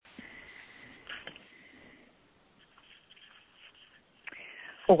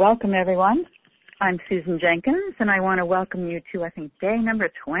Welcome, everyone. I'm Susan Jenkins, and I want to welcome you to, day number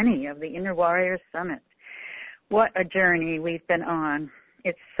 20 of the Inner Warrior Summit. What a journey we've been on.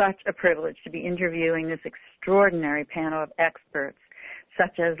 It's such a privilege to be interviewing this extraordinary panel of experts,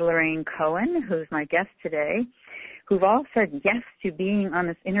 such as Lorraine Cohen, who's my guest today, who've all said yes to being on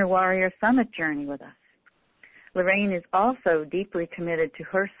this Inner Warrior Summit journey with us. Lorraine is also deeply committed to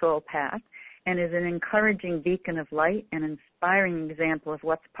her soul path and is an encouraging beacon of light and inspiring example of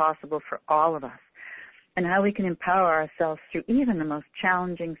what's possible for all of us and how we can empower ourselves through even the most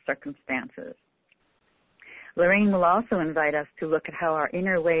challenging circumstances. Lorraine will also invite us to look at how our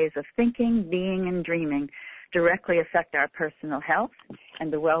inner ways of thinking, being, and dreaming directly affect our personal health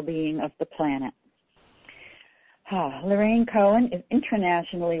and the well-being of the planet. Lorraine Cohen is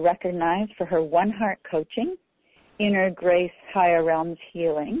internationally recognized for her One Heart coaching, Inner Grace Higher Realms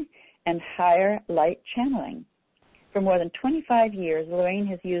healing, and higher light channeling. For more than 25 years, Lorraine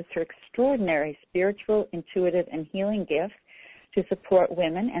has used her extraordinary spiritual, intuitive, and healing gifts to support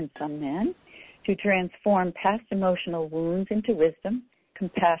women and some men to transform past emotional wounds into wisdom,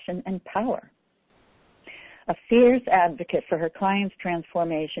 compassion, and power. A fierce advocate for her clients'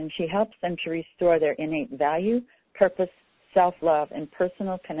 transformation, she helps them to restore their innate value, purpose, self-love, and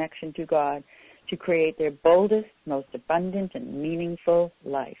personal connection to God to create their boldest, most abundant, and meaningful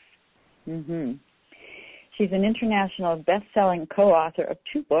life. She's an international best-selling co-author of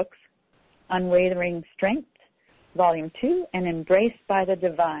 2 books, Unwavering Strength, Volume 2, and Embraced by the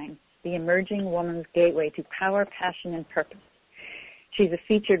Divine, The Emerging Woman's Gateway to Power, Passion, and Purpose. She's a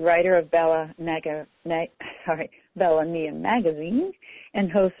featured writer of Bella Mia Magazine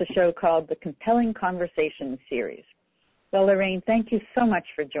and hosts a show called the Compelling Conversation Series. Well, Lorraine, thank you so much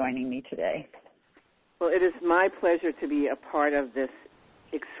for joining me today. Well, it is my pleasure to be a part of this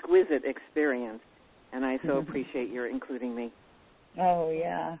exquisite experience, and I so appreciate your including me. Oh,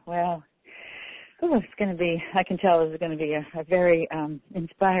 yeah. Well, it's going to be, I can tell it's going to be a very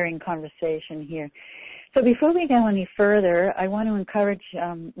inspiring conversation here. So before we go any further, I want to encourage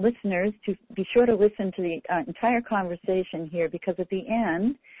listeners to be sure to listen to the entire conversation here, because at the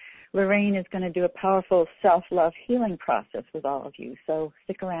end, Lorraine is going to do a powerful self-love healing process with all of you. So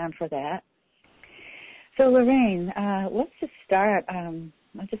stick around for that. So Lorraine, let's just start.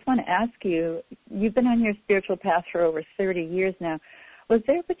 I just want to ask you, you've been on your spiritual path for over 30 years now. Was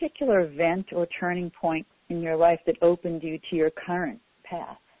there a particular event or turning point in your life that opened you to your current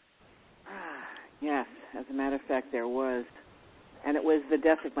path? Yes, as a matter of fact, there was. And it was the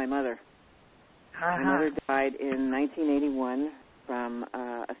death of my mother. My mother died in 1981 from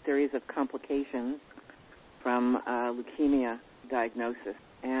a series of complications from leukemia diagnosis.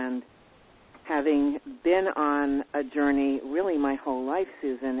 And having been on a journey really my whole life,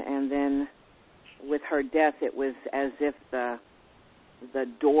 Susan, and then with her death, it was as if the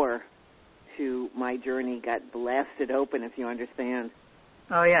door to my journey got blasted open, if you understand.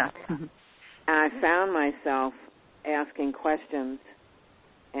 Oh, yeah. And I found myself asking questions.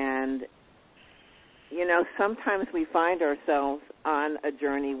 And, you know, sometimes we find ourselves on a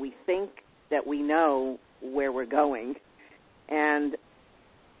journey. We think that we know where we're going. And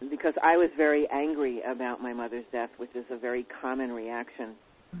because I was very angry about my mother's death, which is a very common reaction.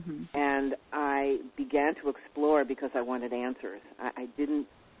 And I began to explore because I wanted answers. I didn't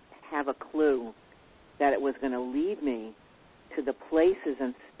have a clue that it was going to lead me to the places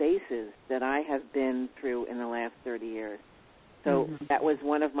and spaces that I have been through in the last 30 years. So that was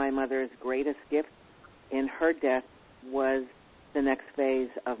one of my mother's greatest gifts in her death, was the next phase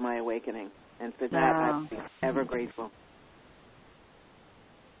of my awakening. And for that, I'm ever grateful.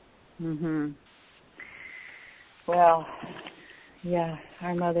 Well, yeah,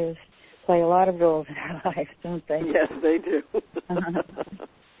 our mothers play a lot of roles in our lives, don't they? Yes, they do.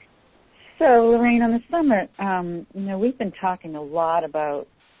 So, Lorraine, on the summit, we've been talking a lot about,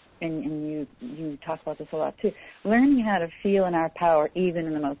 and you talk about this a lot too, learning how to feel in our power even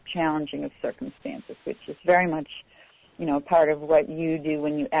in the most challenging of circumstances, which is very much, part of what you do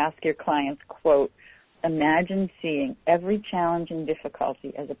when you ask your clients, quote, imagine seeing every challenge and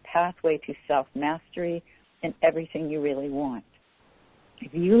difficulty as a pathway to self-mastery and everything you really want.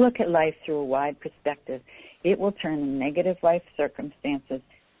 If you look at life through a wide perspective, it will turn a negative life circumstance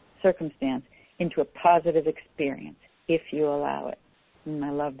into a positive experience if you allow it.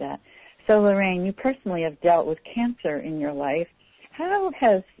 I love that. So, Lorraine, you personally have dealt with cancer in your life. How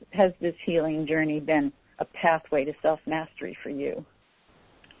has this healing journey been a pathway to self-mastery for you?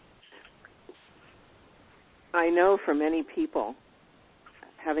 I know for many people,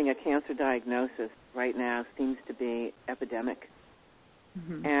 having a cancer diagnosis right now seems to be epidemic.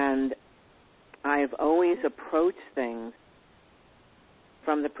 And I've always approached things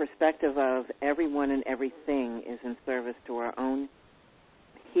from the perspective of everyone and everything is in service to our own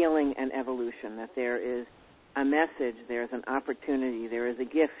healing and evolution, that there is a message, there's an opportunity, there is a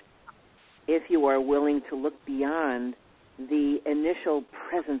gift, if you are willing to look beyond the initial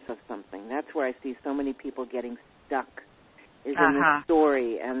presence of something. That's where I see so many people getting stuck, is in the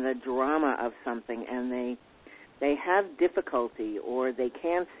story and the drama of something, and they have difficulty, or they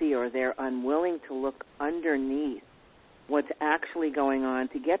can't see, or they're unwilling to look underneath what's actually going on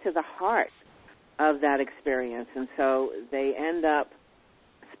to get to the heart of that experience. And so they end up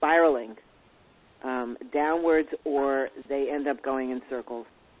spiraling downwards, or they end up going in circles.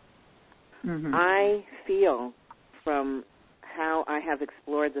 Mm-hmm. I feel, from how I have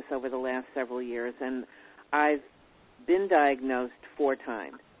explored this over the last several years, and I've been diagnosed 4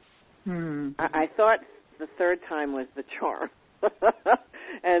 times. Mm-hmm. I thought the third time was the charm.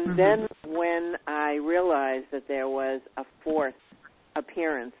 And mm-hmm. then when I realized that there was a 4th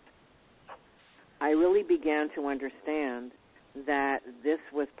appearance, I really began to understand that this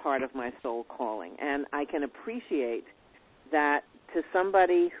was part of my soul calling. And I can appreciate that to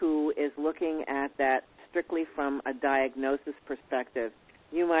somebody who is looking at that strictly from a diagnosis perspective.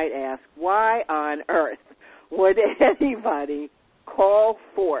 You might ask, why on earth would anybody call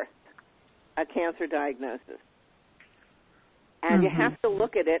forth a cancer diagnosis? And mm-hmm. you have to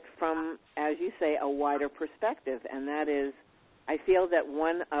look at it from, as you say, a wider perspective. And that is, I feel that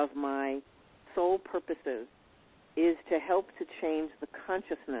one of my sole purposes is to help to change the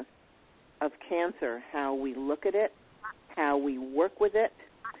consciousness of cancer, how we look at it, how we work with it,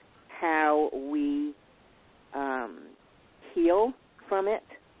 how we heal from it.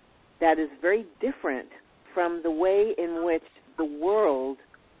 That is very different from the way in which the world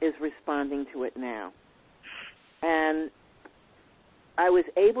is responding to it now. And I was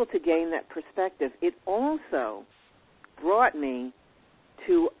able to gain that perspective. It also brought me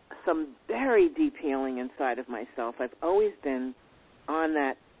to some very deep healing inside of myself. I've always been on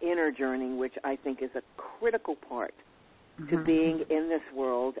that inner journey, which I think is a critical part mm-hmm. to being in this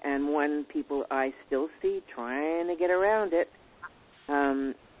world, and one people I still see trying to get around it.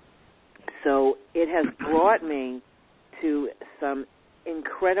 So it has brought me to some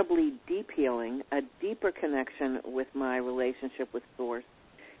incredibly deep healing, a deeper connection with my relationship with Source.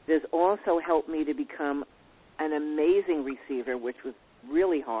 It has also helped me to become an amazing receiver, which was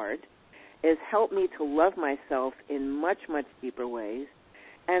really hard. It has helped me to love myself in much, much deeper ways.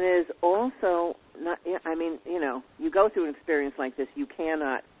 And it is also, not, I mean, you know, you go through an experience like this, you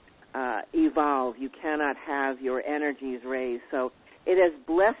cannot evolve. You cannot have your energies raised. So it has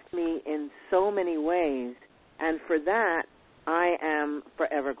blessed me in so many ways, and for that, I am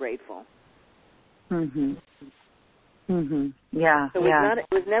forever grateful. Mhm. Mhm. Yeah. So it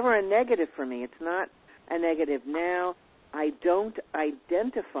was never a negative for me. It's not a negative now. I don't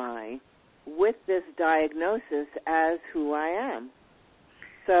identify with this diagnosis as who I am.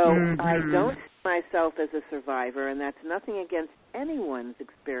 So mm-hmm. I don't see myself as a survivor, and that's nothing against anyone's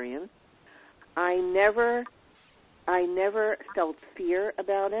experience. I never felt fear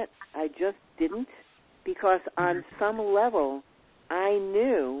about it. I just didn't, because on some level I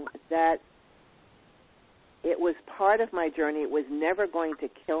knew that it was part of my journey. It was never going to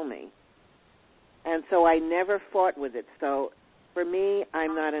kill me. And so I never fought with it. So for me,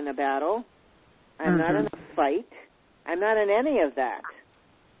 I'm not in a battle. I'm mm-hmm. not in a fight. I'm not in any of that.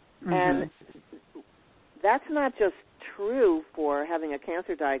 Mm-hmm. And that's not just true for having a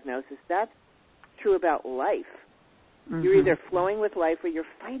cancer diagnosis. That's true about life. Mm-hmm. You're either flowing with life or you're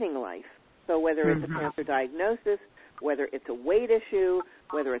fighting life. So whether it's a cancer diagnosis, whether it's a weight issue,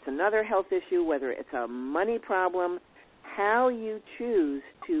 whether it's another health issue, whether it's a money problem, how you choose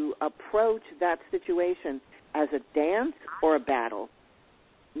to approach that situation as a dance or a battle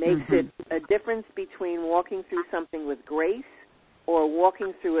makes it a difference between walking through something with grace or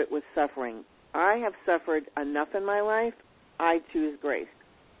walking through it with suffering. I have suffered enough in my life. I choose grace.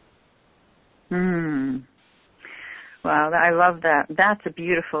 Wow, I love that. That's a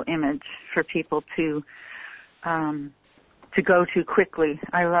beautiful image for people to go to quickly.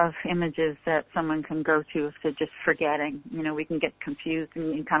 I love images that someone can go to if they're just forgetting. You know, we can get confused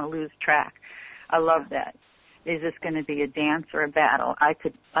and kind of lose track. I love that. Is this going to be a dance or a battle? I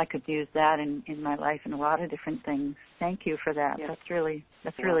could use that in my life in a lot of different things. Thank you for that. Yes.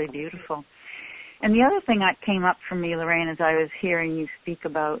 That's really beautiful. And the other thing that came up for me, Lorraine, as I was hearing you speak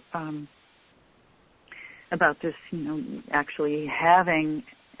about this, you know, actually having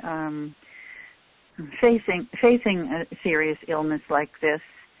facing a serious illness like this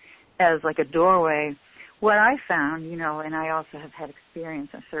as like a doorway. What I found, you know, and I also have had experience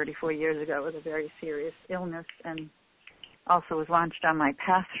 34 years ago with a very serious illness, and also was launched on my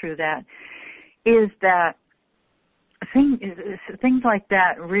path through that, is that things like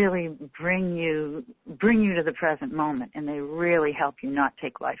that really bring you to the present moment, and they really help you not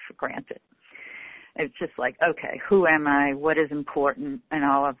take life for granted. It's just like, okay, who am I? What is important? And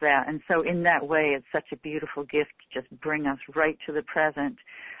all of that. And so in that way, it's such a beautiful gift to just bring us right to the present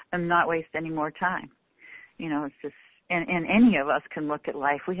and not waste any more time. It's just, and any of us can look at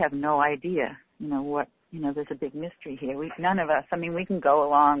life. We have no idea, there's a big mystery here. None of us, we can go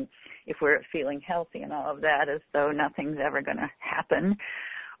along if we're feeling healthy and all of that as though nothing's ever going to happen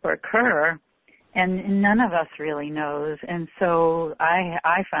or occur. And none of us really knows. And so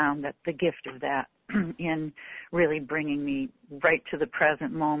I found that the gift of that in really bringing me right to the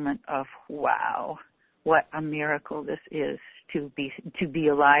present moment of, wow, what a miracle this is to be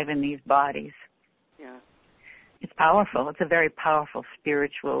alive in these bodies. Yeah. It's powerful. It's a very powerful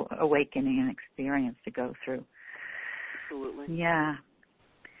spiritual awakening and experience to go through. Absolutely. Yeah.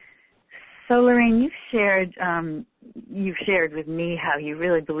 So, Lorraine, you've shared with me how you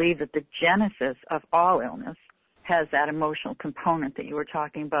really believe that the genesis of all illness has that emotional component that you were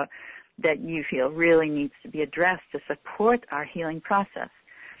talking about that you feel really needs to be addressed to support our healing process.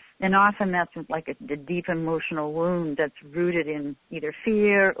 And often that's like a deep emotional wound that's rooted in either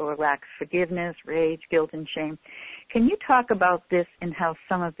fear or lack of forgiveness, rage, guilt, and shame. Can you talk about this and how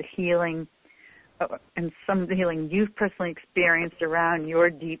some of the healing you've personally experienced around your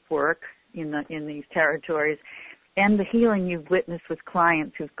deep work in these territories, and the healing you've witnessed with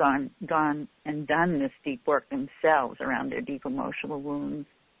clients who've gone and done this deep work themselves around their deep emotional wounds?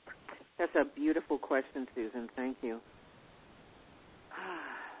 That's a beautiful question, Susan. Thank you.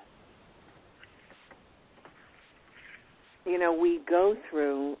 We go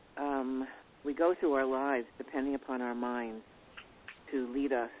through our lives depending upon our minds to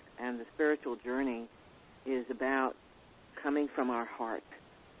lead us, and the spiritual journey is about coming from our heart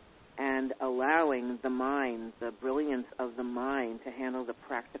and allowing the mind, the brilliance of the mind, to handle the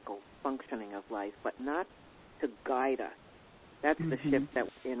practical functioning of life, but not to guide us. That's the shift that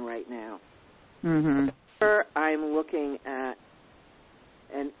we're in right now. Mm-hmm. Whenever I'm looking at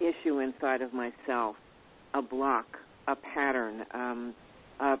an issue inside of myself, a block, a pattern,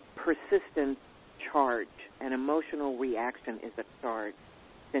 a persistent charge, an emotional reaction is a charge,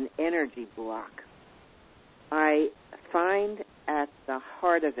 an energy block, I find at the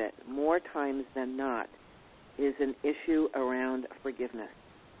heart of it, more times than not, is an issue around forgiveness.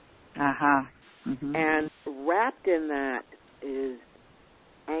 Uh-huh. Mm-hmm. And wrapped in that is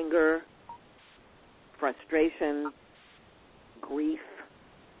anger, frustration, grief,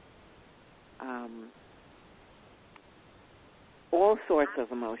 all sorts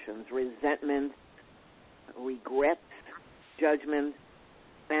of emotions, resentment, regrets, judgments,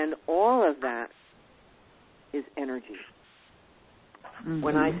 and all of that is energy. Mm-hmm.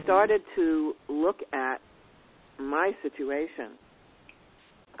 When I started to look at my situation,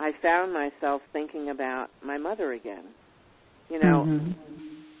 I found myself thinking about my mother again.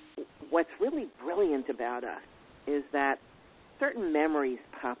 What's really brilliant about us is that certain memories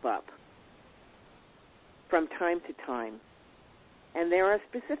pop up from time to time. And there are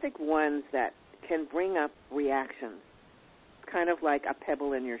specific ones that can bring up reactions, kind of like a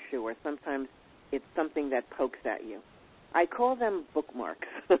pebble in your shoe, or sometimes it's something that pokes at you. I call them bookmarks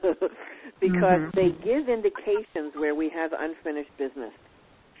because they give indications where we have unfinished business.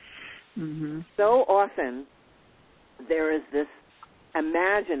 Mm-hmm. So often there is this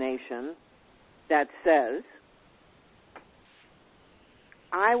imagination that says,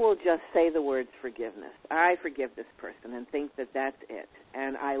 I will just say the words forgiveness. I forgive this person and think that that's it.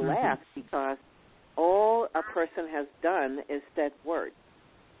 And I laugh because all a person has done is said words.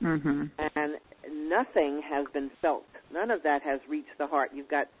 Mm-hmm. And nothing has been felt. None of that has reached the heart. You've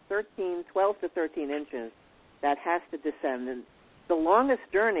got 12 to 13 inches that has to descend. And the longest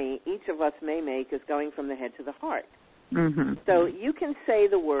journey each of us may make is going from the head to the heart. Mm-hmm. So you can say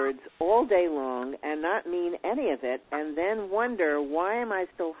the words all day long and not mean any of it, and then wonder, why am I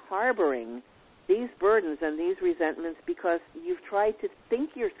still harboring these burdens and these resentments? Because you've tried to think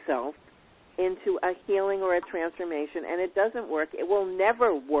yourself into a healing or a transformation, and it doesn't work. It will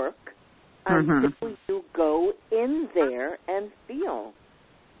never work until you go in there and feel.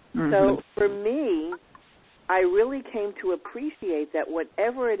 Mm-hmm. So for me, I really came to appreciate that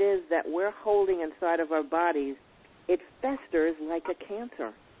whatever it is that we're holding inside of our bodies, it festers like a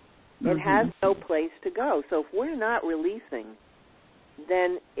cancer. It has no place to go. So if we're not releasing,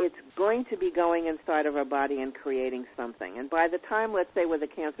 then it's going to be going inside of our body and creating something. And by the time, let's say, with a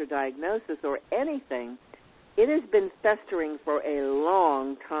cancer diagnosis or anything, it has been festering for a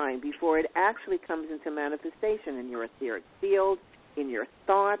long time before it actually comes into manifestation in your etheric field, in your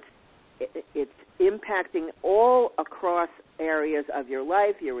thoughts. It's impacting all across areas of your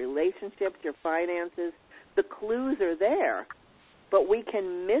life, your relationships, your finances. The clues are there, but we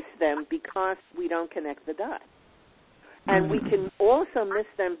can miss them because we don't connect the dots. And we can also miss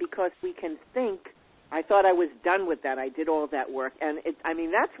them because we can think, I thought I was done with that. I did all that work. And,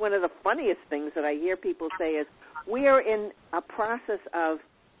 that's one of the funniest things that I hear people say is we are in a process of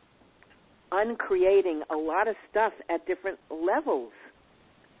uncreating a lot of stuff at different levels.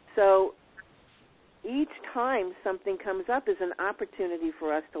 So each time something comes up is an opportunity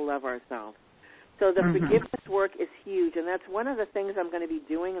for us to love ourselves. So the forgiveness work is huge, and that's one of the things I'm going to be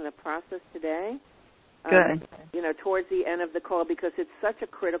doing in the process today. Good. Towards the end of the call, because it's such a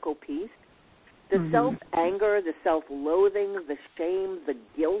critical piece. The self-anger, the self-loathing, the shame, the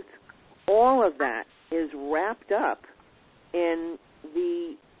guilt, all of that is wrapped up in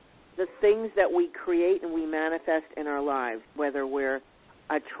the things that we create and we manifest in our lives, whether we're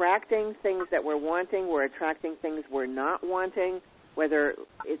attracting things that we're wanting, we're attracting things we're not wanting, whether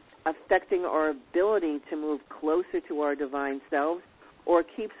it's affecting our ability to move closer to our divine selves or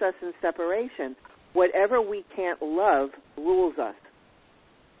keeps us in separation. Whatever we can't love rules us.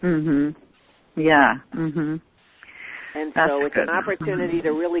 Yeah. And so it's an opportunity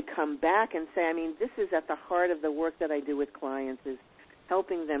to really come back and say, this is at the heart of the work that I do with clients, is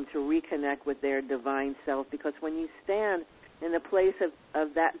helping them to reconnect with their divine self. Because when you stand in the place of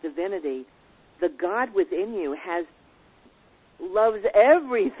that divinity, the God within you loves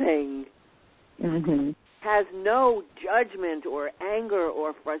everything, has no judgment or anger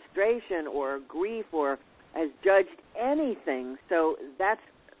or frustration or grief or has judged anything. So that's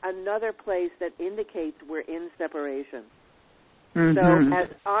another place that indicates we're in separation. So as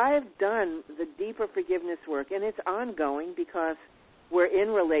I've done the deeper forgiveness work, and it's ongoing because we're in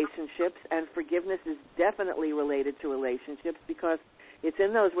relationships, and forgiveness is definitely related to relationships because it's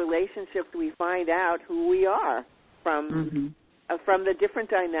in those relationships we find out who we are from the different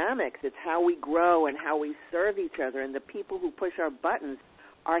dynamics. It's how we grow and how we serve each other, and the people who push our buttons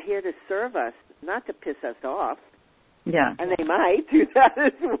are here to serve us, not to piss us off. Yeah. And they might do that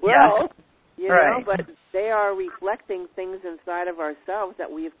as well, right. But they are reflecting things inside of ourselves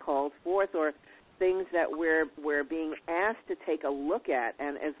that we've called forth, or things that we're being asked to take a look at.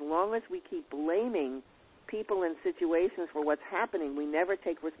 And as long as we keep blaming people and situations for what's happening, we never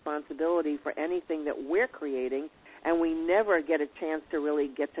take responsibility for anything that we're creating, and we never get a chance to really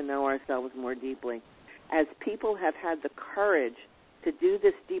get to know ourselves more deeply. As people have had the courage to do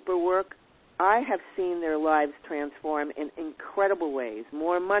this deeper work, I have seen their lives transform in incredible ways.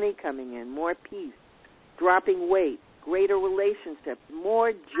 More money coming in, more peace, dropping weight, greater relationships,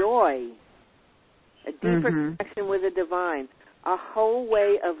 more joy, a deeper connection with the divine, a whole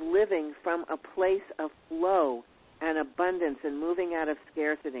way of living from a place of flow and abundance and moving out of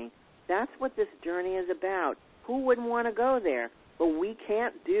scarcity. That's what this journey is about. Who wouldn't want to go there? But we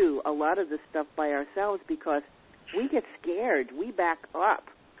can't do a lot of this stuff by ourselves because we get scared. We back up.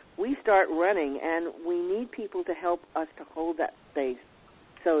 We start running, and we need people to help us to hold that space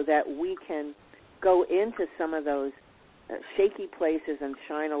so that we can go into some of those shaky places and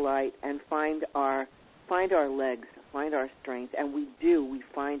shine a light and find our legs, find our strength. And we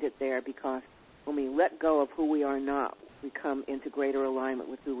find it there because when we let go of who we are not, we come into greater alignment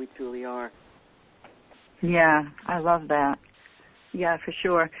with who we truly are. Yeah, I love that. Yeah, for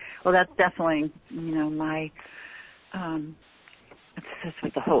sure. Well, that's definitely, my... That's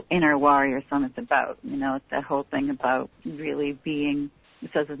what the whole Inner Warrior Summit's about. It's that whole thing about really being, it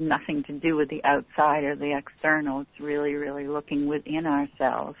says it's nothing to do with the outside or the external. It's really, really looking within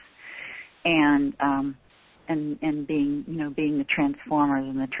ourselves and being, being the transformers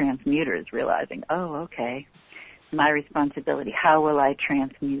and the transmuters, realizing, okay, my responsibility. How will I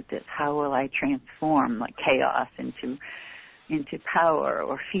transmute this? How will I transform like chaos into power,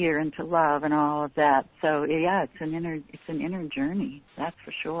 or fear into love, and all of that? So yeah, it's an inner journey, that's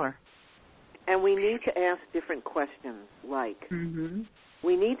for sure. And we need to ask different questions, like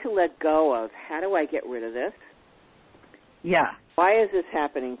we need to let go of, how do I get rid of this? Yeah. Why is this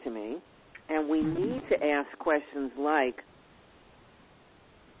happening to me? And we need to ask questions like,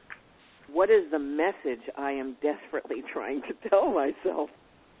 what is the message I am desperately trying to tell myself?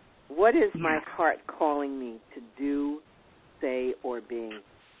 What is my heart calling me to do, say, or be?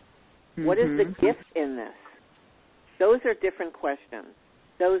 What is the gift in this? Those are different questions.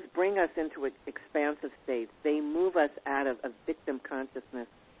 Those bring us into expansive states. They move us out of a victim consciousness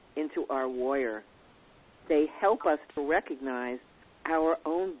into our warrior. They help us to recognize our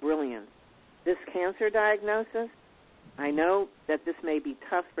own brilliance this cancer diagnosis, I know that this may be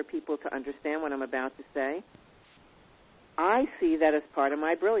tough for people to understand what I'm about to say. I see that as part of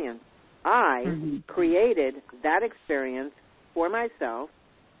my brilliance. I created that experience for myself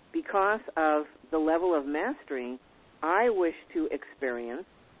because of the level of mastery I wish to experience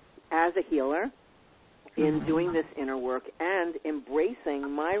as a healer in doing this inner work and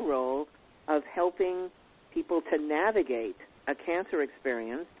embracing my role of helping people to navigate a cancer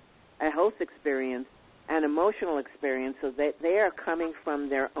experience, a health experience, an emotional experience, so that they are coming from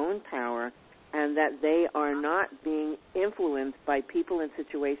their own power and that they are not being influenced by people and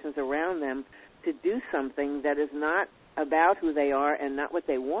situations around them to do something that is not about who they are and not what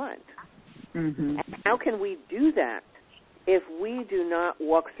they want. And how can we do that if we do not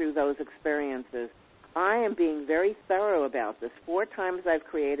walk through those experiences? I am being very thorough about this. 4 times I've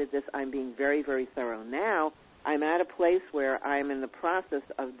created this, I'm being very, very thorough. Now I'm at a place where I'm in the process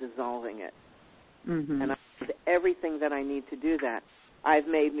of dissolving it. And I did everything that I need to do that. I've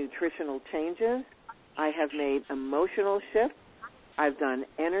made nutritional changes. I have made emotional shifts. I've done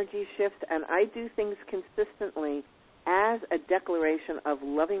energy shifts. And I do things consistently as a declaration of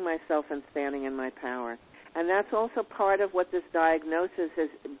loving myself and standing in my power. And that's also part of what this diagnosis has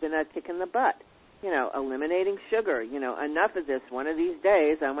been a kick in the butt. You know, eliminating sugar. You know, enough of this. One of these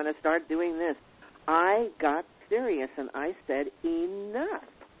days I'm going to start doing this. I got serious and I said enough.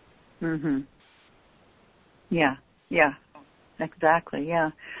 Yeah, exactly,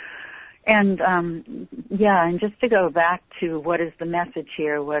 yeah. And, and just to go back to what is the message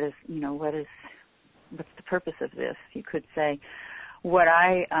here, what's the purpose of this, you could say. What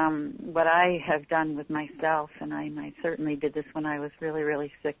I have done with myself, and I certainly did this when I was really,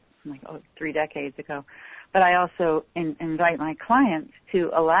 really sick, 3 decades ago, but I also invite my clients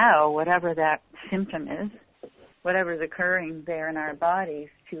to allow whatever that symptom is, whatever's occurring there in our bodies,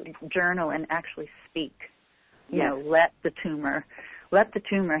 to journal and actually speak. You know, let the tumor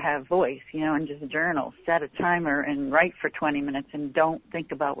have voice, and just journal. Set a timer and write for 20 minutes and don't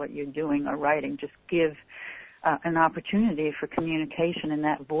think about what you're doing or writing. Just give an opportunity for communication in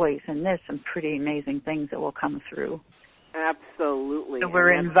that voice, and there's some pretty amazing things that will come through. Absolutely. So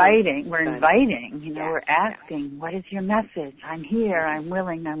we're inviting, we're asking, what is your message? I'm here, I'm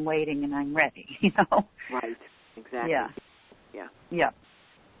willing, I'm waiting, and I'm ready, Right, exactly. Yeah.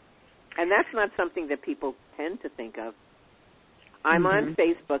 And that's not something that people tend to think of. I'm on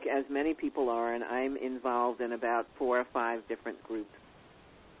Facebook, as many people are, and I'm involved in about 4 or 5 different groups.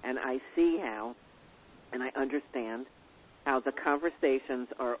 And I see how, and I understand how the conversations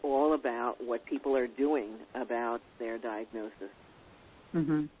are all about what people are doing about their diagnosis.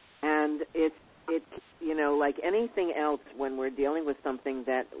 And it's like anything else, when we're dealing with something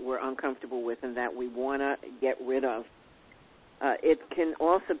that we're uncomfortable with and that we want to get rid of, it can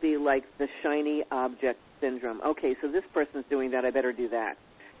also be like the shiny object syndrome. Okay, so this person's doing that, I better do that.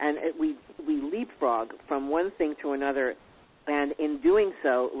 And we leapfrog from one thing to another, and in doing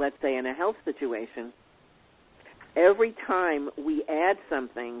so, let's say in a health situation, every time we add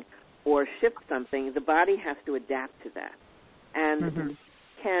something or shift something, the body has to adapt to that. And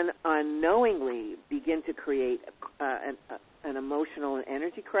can unknowingly begin to create an emotional and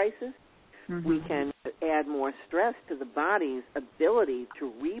energy crisis. We can add more stress to the body's ability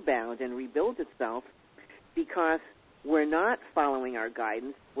to rebound and rebuild itself because we're not following our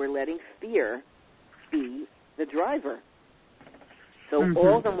guidance. We're letting fear be the driver. So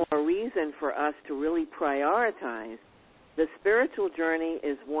all the more reason for us to really prioritize. The spiritual journey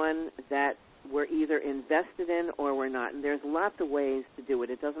is one that we're either invested in or we're not. And there's lots of ways to do it.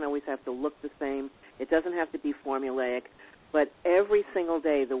 It doesn't always have to look the same. It doesn't have to be formulaic. But every single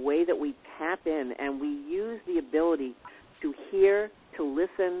day, the way that we tap in and we use the ability to hear, to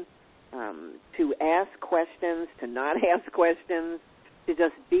listen, to ask questions, to not ask questions, to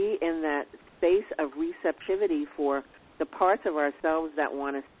just be in that space of receptivity for the parts of ourselves that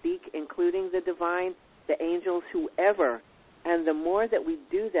want to speak, including the divine, the angels, whoever. And the more that we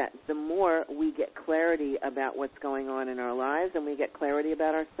do that, the more we get clarity about what's going on in our lives and we get clarity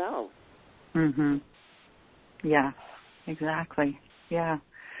about ourselves. Yeah. Exactly. Yeah.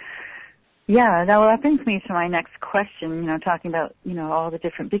 That brings me to my next question, talking about, all the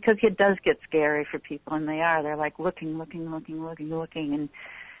different, because it does get scary for people, and they're like looking,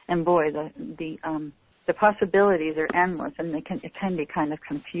 and boy, the possibilities are endless, and it can be kind of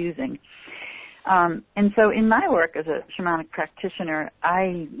confusing. And so in my work as a shamanic practitioner,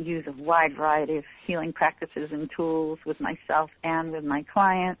 I use a wide variety of healing practices and tools with myself and with my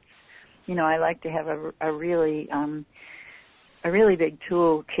clients. I like to have a really a really big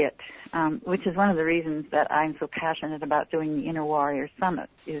toolkit, which is one of the reasons that I'm so passionate about doing the Inner Warrior Summit,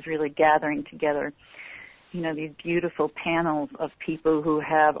 is really gathering together, these beautiful panels of people who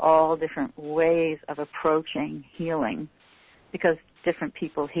have all different ways of approaching healing, because different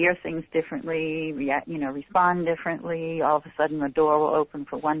people hear things differently, respond differently. All of a sudden the door will open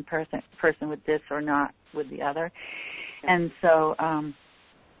for one person with this or not with the other. And so,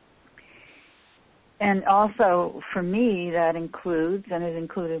 and also for me that includes, and it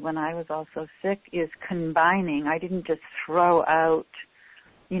included when I was also sick, is combining. I didn't just throw out,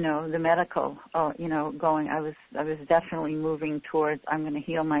 the medical, going. I was definitely moving towards, I'm going to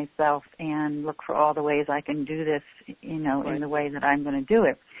heal myself and look for all the ways I can do this, Right. in the way that I'm going to do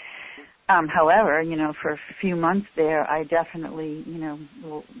it. However, for a few months there, I definitely,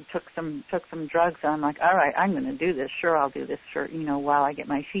 took some drugs. I'm like, all right, I'm going to do this. Sure, I'll do this for, while I get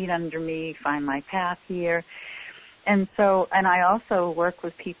my feet under me, find my path here. And so, and I also work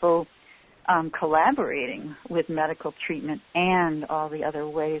with people collaborating with medical treatment and all the other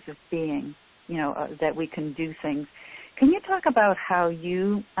ways of being, that we can do things. Can you talk about how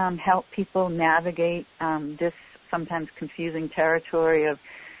you help people navigate this sometimes confusing territory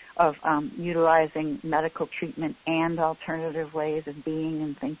of utilizing medical treatment and alternative ways of being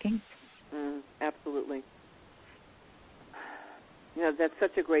and thinking? Absolutely. That's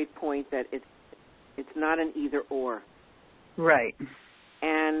such a great point, that it's not an either or. Right.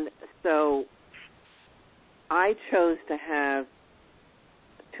 And so I chose to have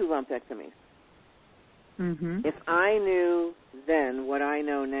 2 lumpectomies. Mm-hmm. If I knew then what I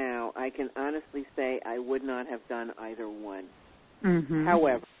know now, I can honestly say I would not have done either one. Mm-hmm.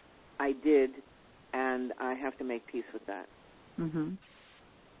 However, I did, and I have to make peace with that. Mm-hmm.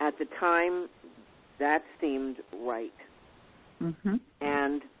 At the time, that seemed right. Mm-hmm.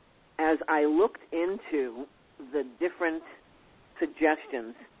 And as I looked into the different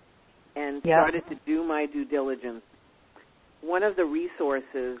suggestions and started to do my due diligence, one of the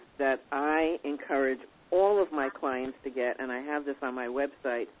resources that I encourage all of my clients to get, and I have this on my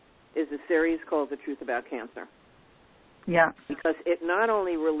website, is a series called The Truth About Cancer. Yeah. Because it not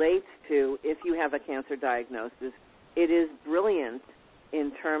only relates to if you have a cancer diagnosis, it is brilliant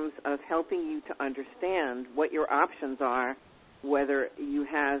in terms of helping you to understand what your options are, whether you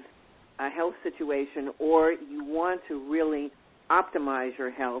have a health situation or you want to really optimize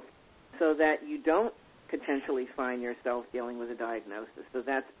your health so that you don't potentially find yourself dealing with a diagnosis. So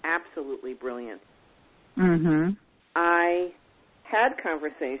that's absolutely brilliant. Mm-hmm. I had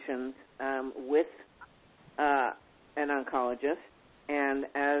conversations with an oncologist, and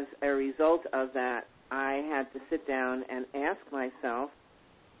as a result of that, I had to sit down and ask myself,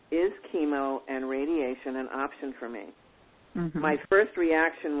 is chemo and radiation an option for me? Mm-hmm. My first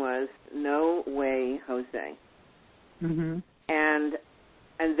reaction was, no way, Jose. Mm-hmm.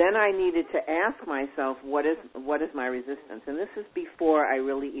 And then I needed to ask myself, what is my resistance? And this is before I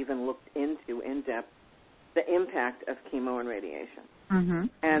really even looked into, in depth, the impact of chemo and radiation. Mm-hmm.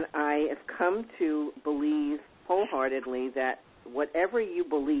 And I have come to believe wholeheartedly that whatever you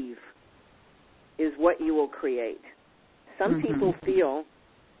believe is what you will create. Some people feel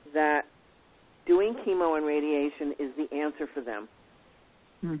that doing chemo and radiation is the answer for them.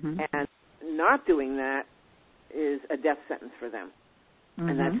 Mm-hmm. And not doing that is a death sentence for them. Mm-hmm.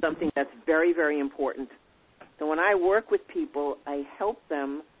 And that's something that's very, very important. So when I work with people, I help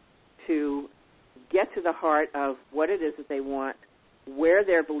them to get to the heart of what it is that they want, where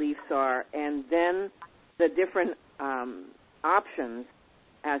their beliefs are, and then the different options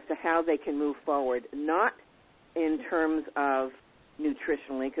as to how they can move forward, not in terms of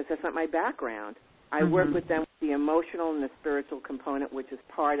nutritionally, because that's not my background. I work with them with the emotional and the spiritual component, which is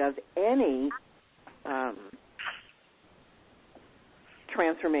part of any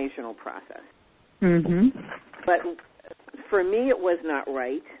transformational process. Mm-hmm. But for me, it was not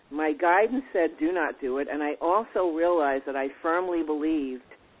right. My guidance said do not do it, and I also realized that I firmly believed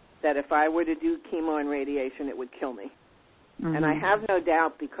that if I were to do chemo and radiation, it would kill me. Mm-hmm. And I have no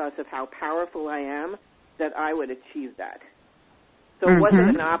doubt, because of how powerful I am, that I would achieve that. So it wasn't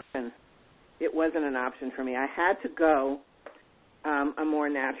an option. It wasn't an option for me. I had to go a more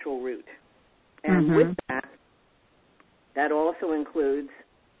natural route. And with that also includes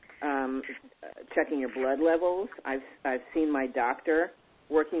checking your blood levels. I've seen my doctor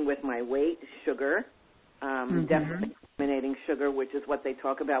working with my weight, sugar, definitely eliminating sugar, which is what they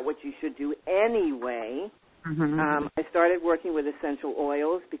talk about, what you should do anyway. I started working with essential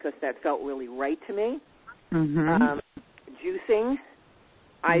oils because that felt really right to me. Juicing,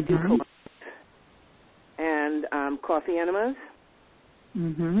 I do colognes and coffee enemas.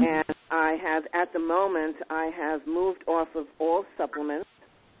 Mm-hmm. And I have, at the moment, I have moved off of all supplements.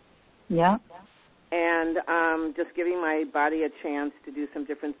 Yeah. And just giving my body a chance to do some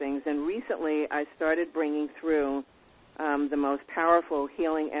different things. And recently I started bringing through the most powerful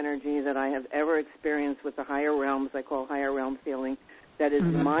healing energy that I have ever experienced with the higher realms. I call higher realms healing. That is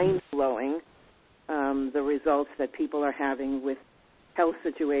mind-blowing, the results that people are having with health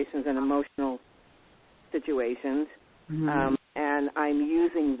situations and emotional situations. And I'm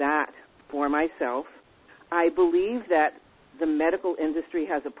using that for myself. I believe that the medical industry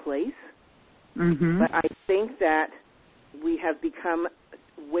has a place, but I think that we have become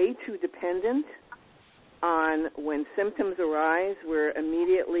way too dependent on when symptoms arise, we're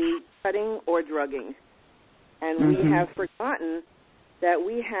immediately cutting or drugging. And we have forgotten that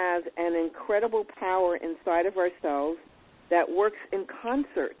we have an incredible power inside of ourselves that works in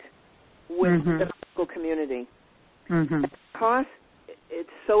concert with the medical community. Because it's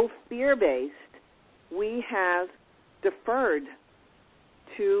so fear-based, we have deferred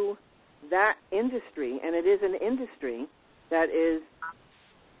to that industry, and it is an industry that is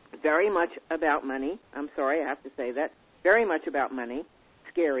very much about money. I'm sorry, I have to say that. Very much about money.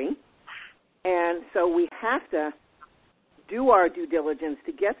 Scary. And so we have to do our due diligence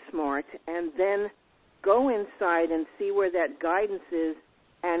to get smart and then go inside and see where that guidance is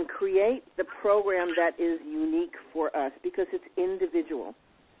and create the program that is unique for us because it's individual.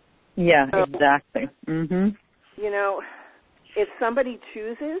 Yeah, so, exactly. You know, if somebody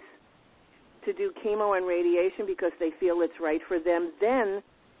chooses to do chemo and radiation because they feel it's right for them, then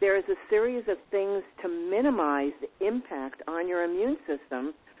there is a series of things to minimize the impact on your immune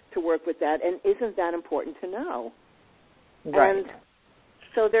system to work with that, and isn't that important to know? Right. And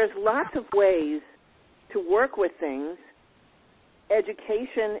so there's lots of ways to work with things.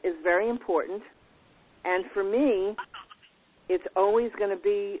 Education is very important, and for me, it's always going to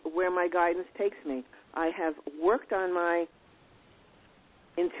be where my guidance takes me. I have worked on my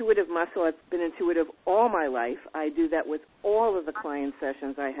intuitive muscle. I've been intuitive all my life. I do that with all of the client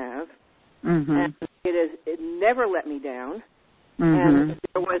sessions I have, and it never let me down. And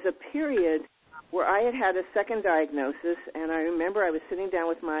there was a period where I had a second diagnosis, and I remember I was sitting down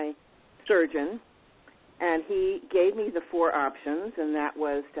with my surgeon, and he gave me the 4 options, and that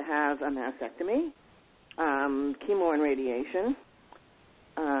was to have a mastectomy, chemo and radiation,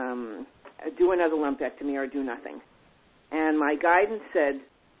 do another lumpectomy, or do nothing. And my guidance said,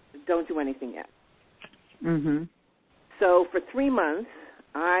 don't do anything yet. So for 3 months,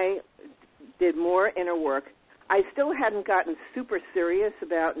 I did more inner work. I still hadn't gotten super serious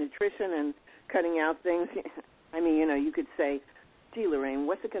about nutrition and cutting out things. I mean, you know, you could say, gee, Lorraine,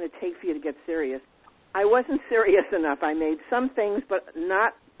 what's it going to take for you to get serious? I wasn't serious enough. I made some things, but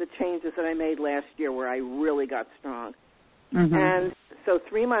not the changes that I made last year where I really got strong. And so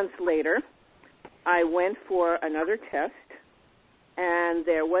 3 months later, I went for another test, and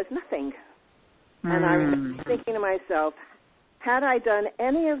there was nothing. And I was thinking to myself, had I done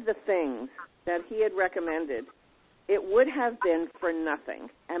any of the things that he had recommended, it would have been for nothing.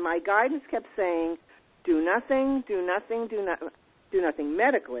 And my guidance kept saying, do nothing, do nothing, do nothing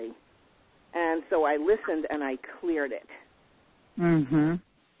medically. And so I listened and I cleared it.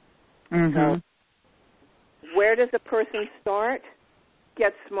 So where does a person start?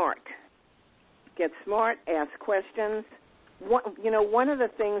 Get smart. Get smart, ask questions. One of the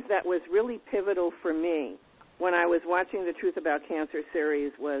things that was really pivotal for me when I was watching the Truth About Cancer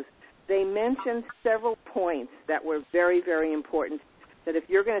series was they mentioned several points that were very, very important, that if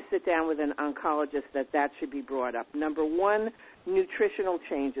you're going to sit down with an oncologist, that should be brought up. Number 1, nutritional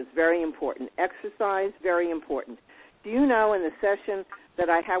changes, very important. Exercise, very important. Do you know in the session that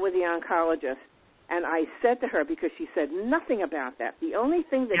I had with the oncologist, and I said to her, because she said nothing about that, the only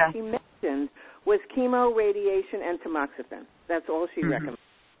thing that she mentioned was chemo, radiation, and tamoxifen. That's all she recommended.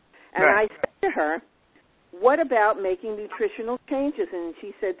 And I said to her, what about making nutritional changes? And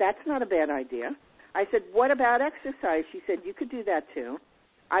she said, that's not a bad idea. I said, what about exercise? She said, you could do that too.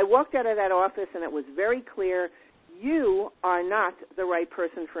 I walked out of that office, and it was very clear, you are not the right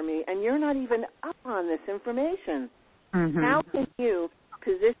person for me, and you're not even up on this information. How can you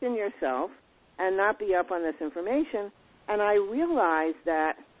position yourself and not be up on this information? And I realized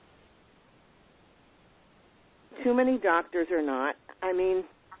that too many doctors are not. I mean,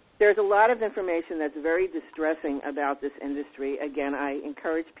 there's a lot of information that's very distressing about this industry. Again, I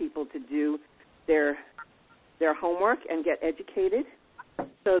encourage people to do their homework and get educated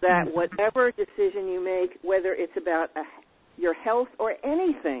so that whatever decision you make, whether it's about your health or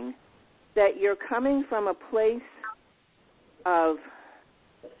anything, that you're coming from a place of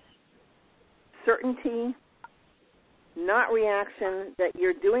certainty not reaction, that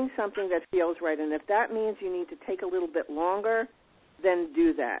you're doing something that feels right. And if that means you need to take a little bit longer, then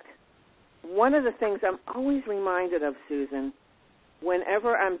do that. One of the things I'm always reminded of, Susan,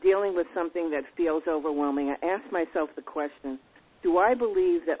 whenever I'm dealing with something that feels overwhelming, I ask myself the question, do I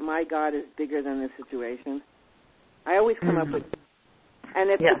believe that my God is bigger than this situation? I always come up with, and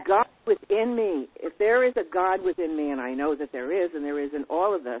if the God within me, if there is a God within me, and I know that there is, and there is in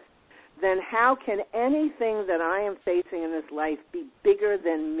all of us, then how can anything that I am facing in this life be bigger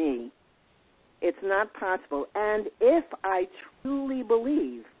than me? It's not possible. And if I truly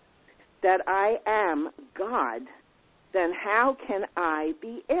believe that I am God, then how can I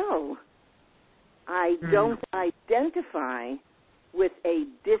be ill? I don't identify with a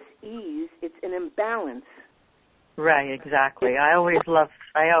dis-ease. It's an imbalance. Right, exactly.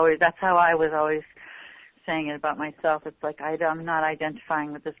 That's how I was always saying it about myself. It's like I'm not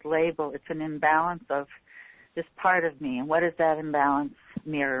identifying with this label. It's an imbalance of this part of me. And what is that imbalance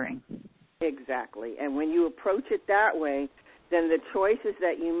mirroring? Exactly. And when you approach it that way, then the choices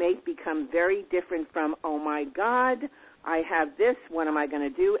that you make become very different from, oh, my God, I have this, what am I going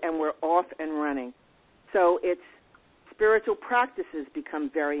to do? And we're off and running. So it's spiritual practices become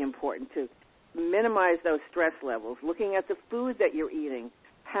very important to minimize those stress levels, looking at the food that you're eating,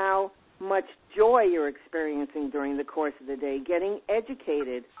 how much joy you're experiencing during the course of the day, getting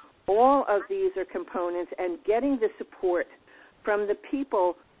educated. All of these are components, and getting the support from the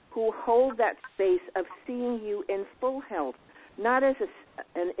people who hold that space of seeing you in full health, not as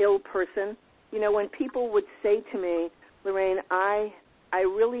an ill person. You know, when people would say to me, Lorraine, I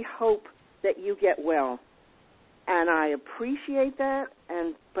really hope that you get well. And I appreciate that,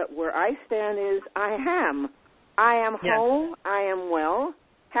 but where I stand is I am whole, I am well.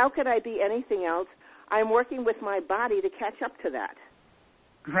 How could I be anything else? I'm working with my body to catch up to that.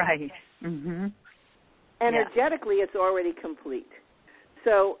 Right. Mm-hmm. Energetically, it's already complete.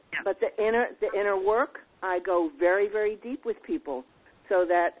 So, but the inner work, I go very, very deep with people so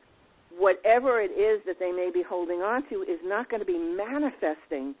that whatever it is that they may be holding on to is not going to be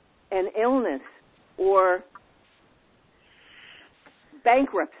manifesting an illness or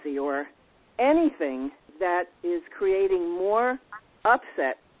bankruptcy or anything that is creating more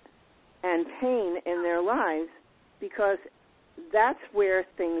upset and pain in their lives, because that's where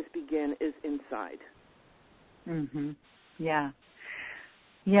things begin, is inside. Mhm. Yeah.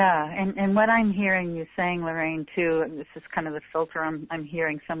 Yeah, and what I'm hearing you saying, Lorraine, too, and this is kind of the filter I'm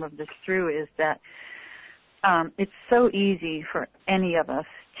hearing some of this through, is that it's so easy for any of us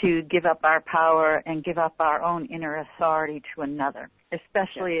to give up our power and give up our own inner authority to another,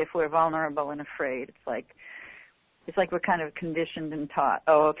 especially if we're vulnerable and afraid. It's like we're kind of conditioned and taught,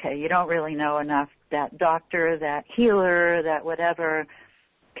 oh, okay, you don't really know enough. That doctor, that healer, that whatever,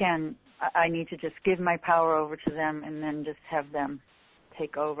 I need to just give my power over to them and then just have them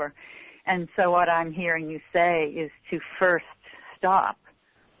take over. And so what I'm hearing you say is to first stop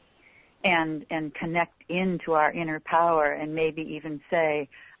and connect into our inner power, and maybe even say,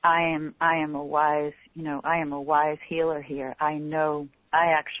 I am a wise healer here. I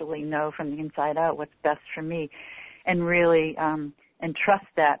actually know from the inside out what's best for me, and really and trust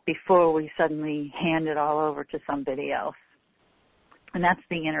that before we suddenly hand it all over to somebody else. And that's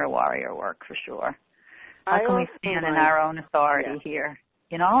the inner warrior work for sure. How can we stand in our own authority here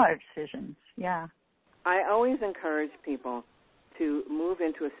in all our decisions? Yeah. I always encourage people to move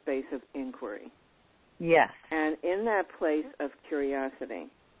into a space of inquiry. Yes. And in that place of curiosity,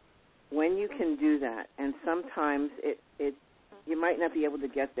 when you can do that, and sometimes you might not be able to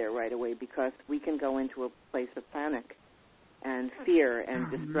get there right away, because we can go into a place of panic and fear and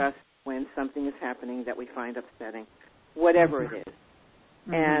distress when something is happening that we find upsetting, whatever it is.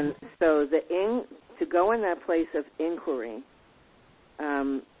 And so to go in that place of inquiry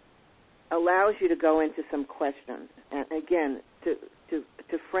allows you to go into some questions. And again, to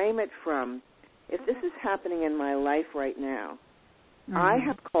frame it from, if this is happening in my life right now, I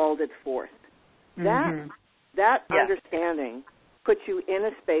have called it forth. That understanding puts you in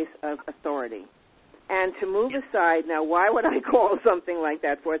a space of authority. And to move aside, now why would I call something like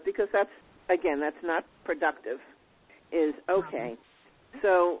that forth? Because that's not productive, is okay.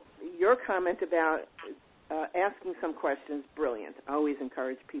 So your comment about asking some questions, brilliant. I always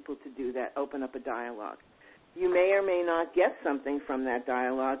encourage people to do that, open up a dialogue. You may or may not get something from that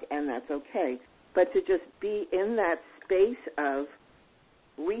dialogue, and that's okay. But to just be in that space of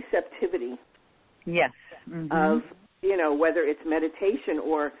receptivity, of, whether it's meditation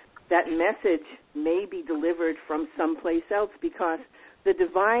or that message may be delivered from someplace else, because the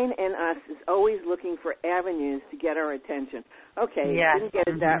divine in us is always looking for avenues to get our attention. Okay, didn't get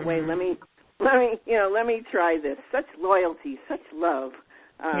it that way. Let let me try this. Such loyalty, such love.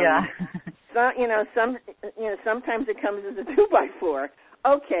 Yeah. Sometimes it comes as a 2x4.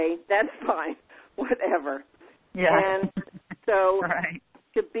 Okay, that's fine. Whatever. Yeah. And so right.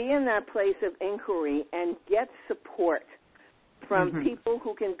 to be in that place of inquiry and get support from people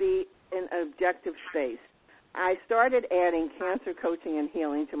who can be in objective space. I started adding cancer coaching and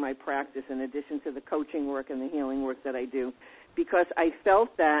healing to my practice in addition to the coaching work and the healing work that I do, because I felt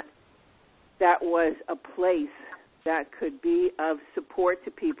that was a place that could be of support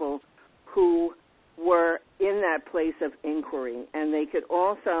to people who were in that place of inquiry, and they could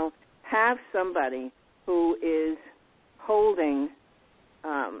also have somebody who is holding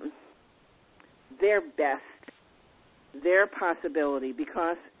their best, their possibility,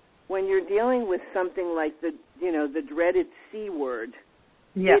 because when you're dealing with something like the dreaded C word,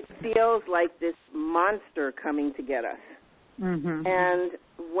 it feels like this monster coming to get us. And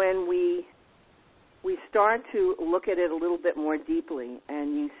when we start to look at it a little bit more deeply,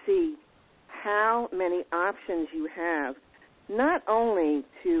 and you see how many options you have, not only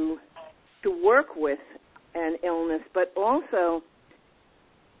to work with an illness, but also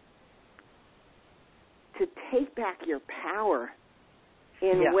to take back your power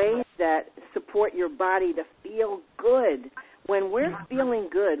in ways that support your body to feel good. When we're feeling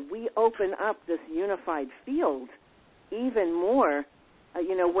good, we open up this unified field even more.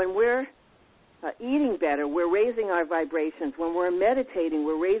 When we're eating better, we're raising our vibrations. When we're meditating,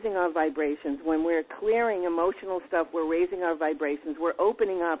 we're raising our vibrations. When we're clearing emotional stuff, we're raising our vibrations. We're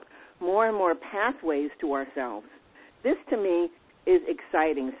opening up more and more pathways to ourselves. This, to me, is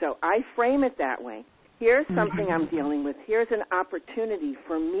exciting. So I frame it that way. Here's something I'm dealing with. Here's an opportunity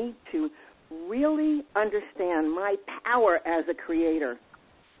for me to really understand my power as a creator.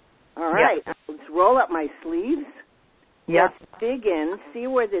 All right, let's roll up my sleeves. Let's dig in, see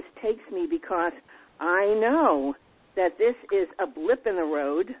where this takes me, because I know that this is a blip in the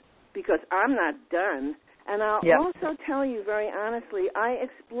road, because I'm not done. And I'll also tell you very honestly, I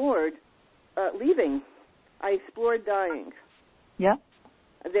explored leaving. I explored dying. Yeah.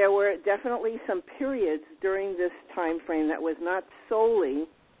 There were definitely some periods during this time frame that was not solely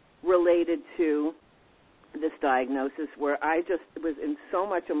related to this diagnosis, where I just was in so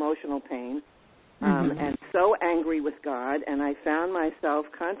much emotional pain and so angry with God, and I found myself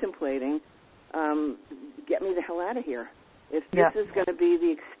contemplating, get me the hell out of here. If this is going to be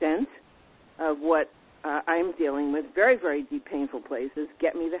the extent of what I'm dealing with, very, very deep, painful places,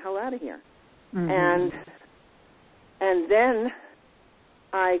 get me the hell out of here. And then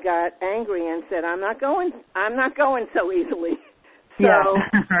I got angry and said, I'm not going so easily. So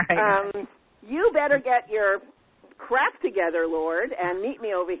you better get your crap together, Lord, and meet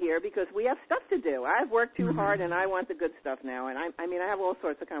me over here, because we have stuff to do. I've worked too hard, and I want the good stuff now. And I have all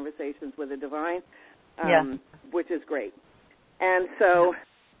sorts of conversations with the divine, which is great. And so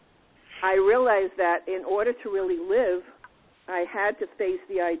I realized that in order to really live, I had to face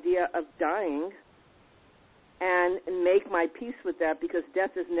the idea of dying and make my peace with that, because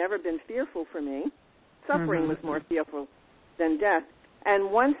death has never been fearful for me. Suffering was more fearful than death.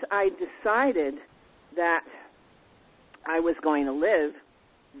 And once I decided that I was going to live,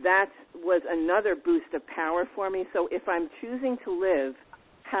 that was another boost of power for me. So if I'm choosing to live,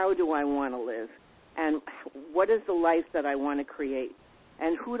 how do I want to live? And what is the life that I want to create?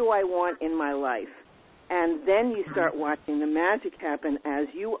 And who do I want in my life? And then you start watching the magic happen as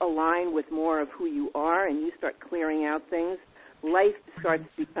you align with more of who you are and you start clearing out things. Life starts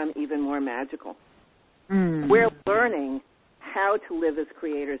to become even more magical. We're learning how to live as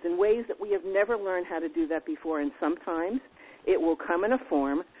creators in ways that we have never learned how to do that before. And sometimes it will come in a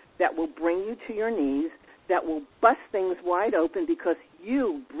form that will bring you to your knees, that will bust things wide open, because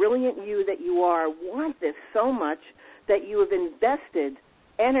you, brilliant you that you are, want this so much that you have invested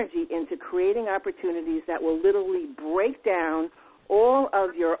energy into creating opportunities that will literally break down all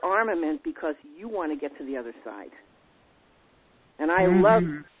of your armament, because you want to get to the other side. And I love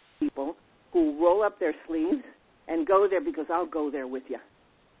people who roll up their sleeves and go there, because I'll go there with you.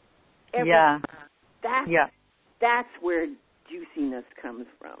 That's where juiciness comes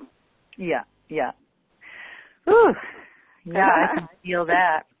from. Ooh, I can feel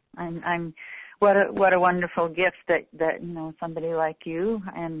that. What a wonderful gift that somebody like you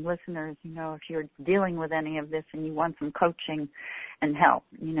and listeners, if you're dealing with any of this and you want some coaching and help,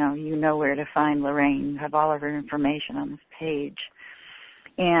 you know where to find Lorraine. You have all of her information on this page.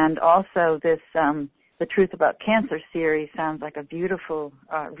 And also this The Truth About Cancer series sounds like a beautiful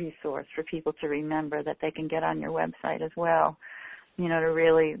resource for people to remember, that they can get on your website as well. to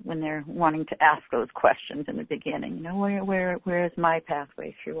really, when they're wanting to ask those questions in the beginning, where is my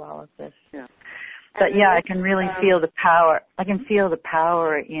pathway through all of this? Yeah. But I can really feel the power. I can feel the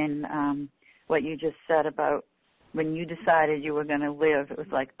power in what you just said about when you decided you were going to live. It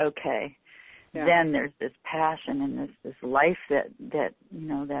was like, okay, then there's this passion and this life that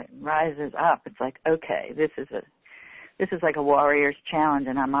rises up. It's like, okay, this is like a warrior's challenge,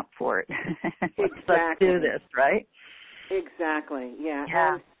 and I'm up for it. Let's do this, right? Exactly. Yeah.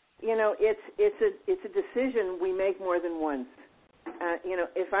 And it's a decision we make more than once.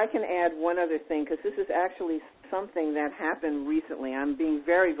 If I can add one other thing, because this is actually something that happened recently. I'm being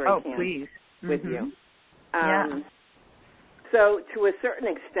very, very candid with you. So to a certain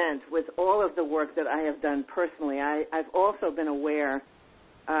extent, with all of the work that I have done personally, I've also been aware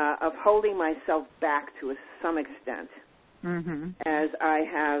of holding myself back to some extent, as I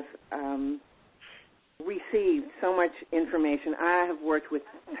have received so much information. I have worked with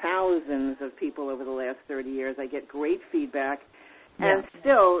thousands of people over the last 30 years. I get great feedback. And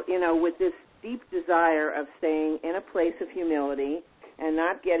still, with this deep desire of staying in a place of humility and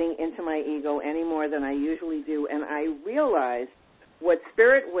not getting into my ego any more than I usually do. And I realized what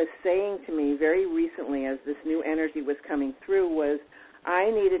Spirit was saying to me very recently as this new energy was coming through was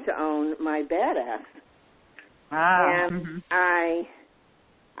I needed to own my badass. And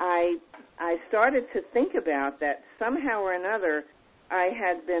I started to think about that somehow or another I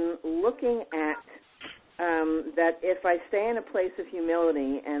had been looking at that if I stay in a place of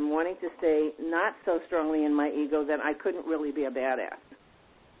humility and wanting to stay not so strongly in my ego, then I couldn't really be a badass.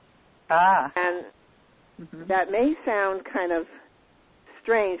 And that may sound kind of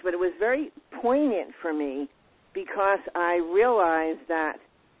strange, but it was very poignant for me because I realized that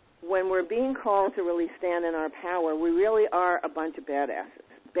when we're being called to really stand in our power, we really are a bunch of badasses.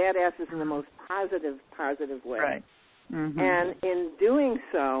 Badasses in the most positive way. Right. And in doing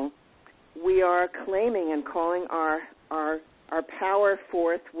so, we are claiming and calling our power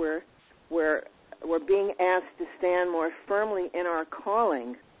forth. We're being asked to stand more firmly in our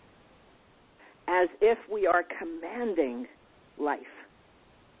calling, as if we are commanding life.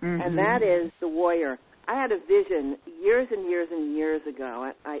 And that is the warrior. I had a vision years and years and years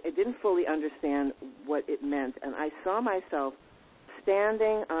ago. I didn't fully understand what it meant, and I saw myself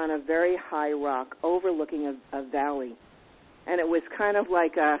standing on a very high rock overlooking a valley. And it was kind of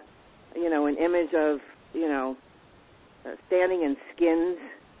like an image of, standing in skins.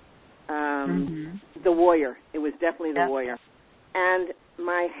 The warrior. It was definitely the warrior. And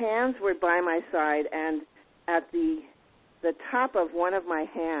my hands were by my side, and at the top of one of my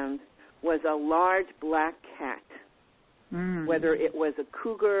hands was a large black cat. Whether it was a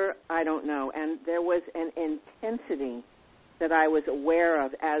cougar, I don't know. And there was an intensity that I was aware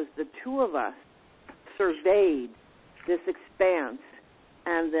of as the two of us surveyed this expanse.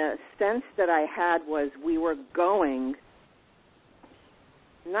 And the sense that I had was we were going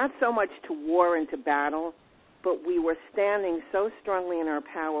not so much to war and to battle, but we were standing so strongly in our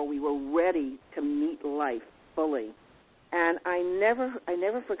power, we were ready to meet life fully. And I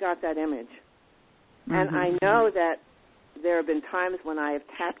never forgot that image. And I know that there have been times when I have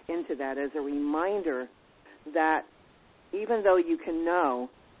tapped into that as a reminder that even though you can know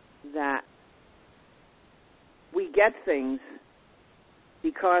that we get things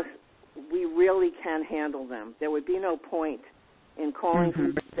because we really can handle them, there would be no point in calling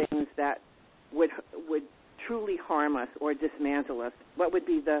for things that would truly harm us or dismantle us. What would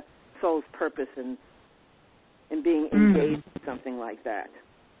be the soul's purpose in being engaged in something like that?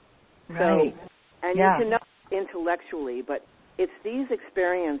 Right. So, and you can know intellectually, but it's these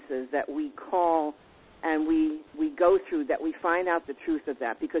experiences that we call and we go through that we find out the truth of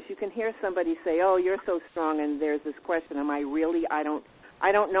that. Because you can hear somebody say, "Oh, you're so strong," and there's this question: "Am I really? I don't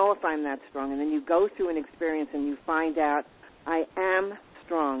know if I'm that strong." And then you go through an experience and you find out, I am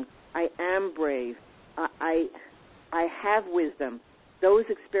strong. I am brave. I have wisdom. Those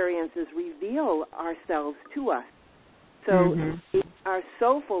experiences reveal ourselves to us. So we are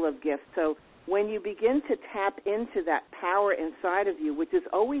so full of gifts. So when you begin to tap into that power inside of you, which has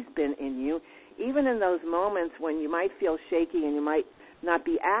always been in you, even in those moments when you might feel shaky and you might not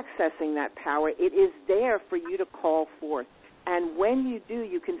be accessing that power, it is there for you to call forth. And when you do,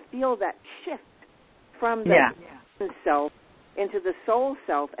 you can feel that shift from the self into the soul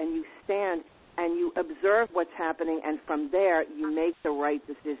self, and you stand and you observe what's happening, and from there you make the right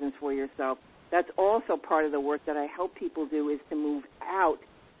decisions for yourself. That's also part of the work that I help people do, is to move out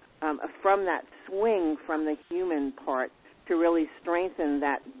from that swing from the human part to really strengthen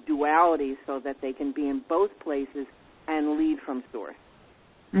that duality so that they can be in both places and lead from source.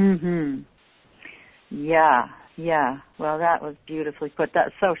 Yeah, Yeah. Well, that was beautifully put.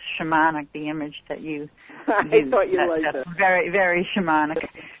 That's so shamanic, the image that you I thought you liked it. Very, very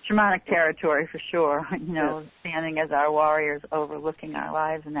shamanic territory for sure. Standing as our warriors, overlooking our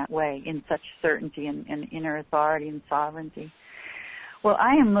lives in that way, in such certainty and inner authority and sovereignty. Well,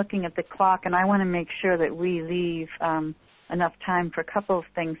 I am looking at the clock, and I want to make sure that we leave enough time for a couple of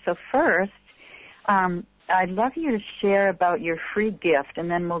things. So first, I'd love you to share about your free gift, and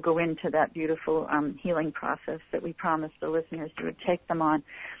then we'll go into that beautiful healing process that we promised the listeners you would take them on.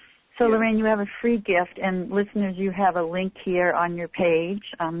 So, yeah. Lorraine, you have a free gift, and listeners, you have a link here on your page.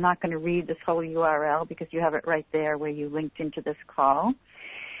 I'm not going to read this whole URL because you have it right there where you linked into this call.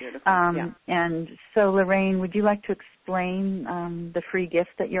 Beautiful. And so, Lorraine, would you like to explain the free gift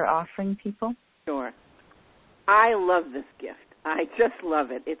that you're offering people? Sure. I love this gift. I just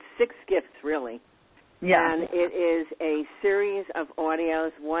love it. It's 6 gifts, really. Yeah. And it is a series of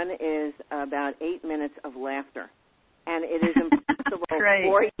audios. One is about 8 minutes of laughter. And it is impossible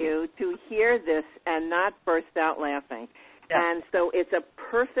for you to hear this and not burst out laughing. Yeah. And so it's a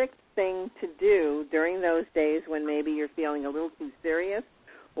perfect thing to do during those days when maybe you're feeling a little too serious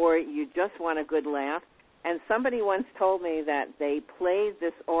or you just want a good laugh. And somebody once told me that they played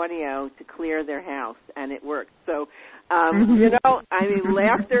this audio to clear their house, and it worked. So,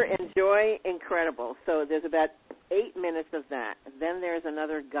 laughter and joy, incredible. So there's about 8 minutes of that. Then there's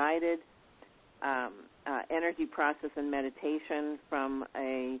another guided energy process and meditation from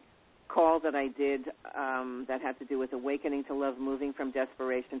a call that I did that had to do with awakening to love, moving from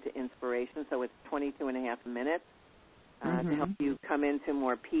desperation to inspiration. So it's 22 and a half minutes to help you come into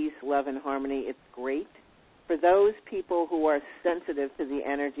more peace, love, and harmony. It's great. For those people who are sensitive to the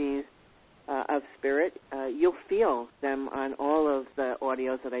energies of spirit, you'll feel them on all of the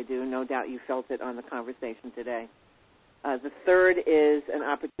audios that I do. No doubt you felt it on the conversation today. The third is an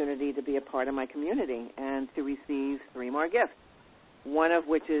opportunity to be a part of my community and to receive 3 more gifts, one of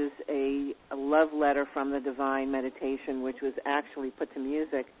which is a love letter from the Divine Meditation, which was actually put to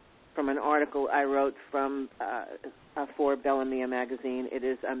music from an article I wrote for Bellamia magazine. It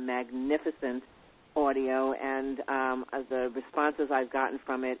is a magnificent audio, and the responses I've gotten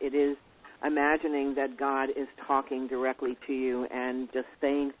from it, it is imagining that God is talking directly to you and just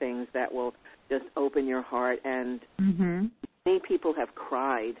saying things that will just open your heart, and many people have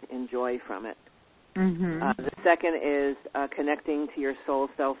cried in joy from it. The second is connecting to your soul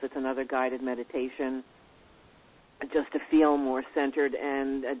self. It's another guided meditation just to feel more centered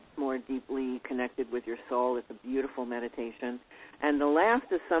and more deeply connected with your soul. It's a beautiful meditation. And the last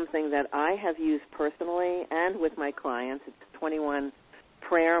is something that I have used personally and with my clients. It's 21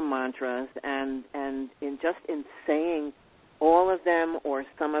 prayer mantras, and in saying all of them or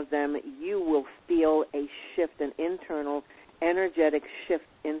some of them, you will feel a shift, an internal energetic shift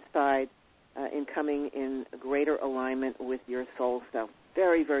inside in coming in greater alignment with your soul self.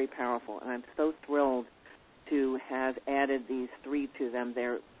 Very, very powerful, and I'm so thrilled to have added these 3 to them.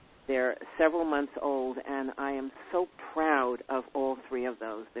 They're several months old, and I am so proud of all 3 of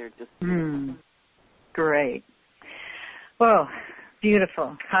those. They're just beautiful. Great. Well,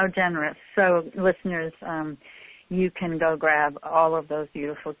 beautiful. How generous. So, listeners, you can go grab all of those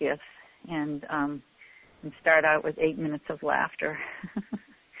beautiful gifts and start out with 8 minutes of laughter.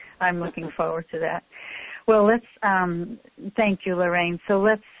 I'm looking forward to that. Well, let's thank you, Lorraine. So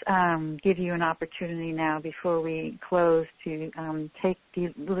let's give you an opportunity now before we close to take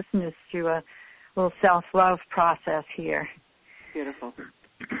the listeners through a little self-love process here. Beautiful.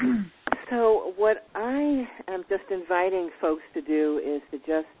 So what I am just inviting folks to do is to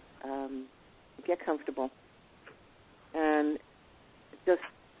just get comfortable and just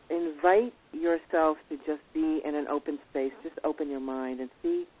invite yourself to just be in an open space. Just open your mind and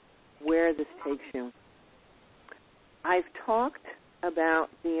see where this takes you. I've talked about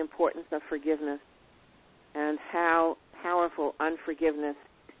the importance of forgiveness and how powerful unforgiveness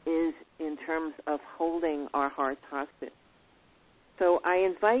is in terms of holding our hearts hostage. So I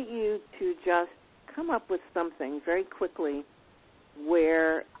invite you to just come up with something very quickly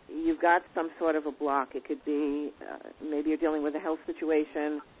where you've got some sort of a block. It could be maybe you're dealing with a health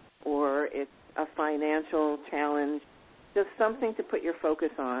situation or it's a financial challenge, just something to put your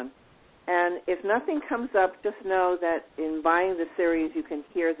focus on. And if nothing comes up, just know that in buying the series, you can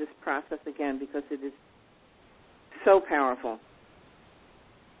hear this process again because it is so powerful.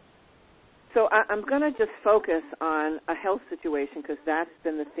 So I'm going to just focus on a health situation because that's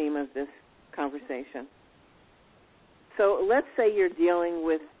been the theme of this conversation. So let's say you're dealing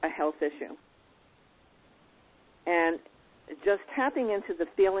with a health issue. And just tapping into the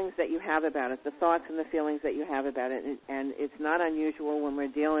feelings that you have about it, the thoughts and the feelings that you have about it. And it's not unusual when we're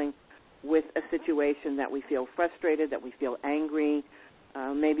dealing with a situation that we feel frustrated, that we feel angry.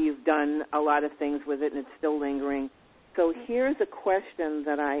 Maybe you've done a lot of things with it and it's still lingering. So here's a question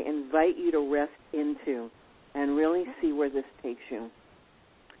that I invite you to rest into and really see where this takes you.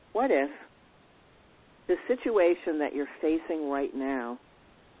 What if the situation that you're facing right now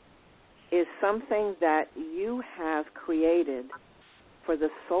is something that you have created for the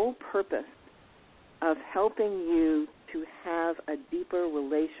sole purpose of helping you to have a deeper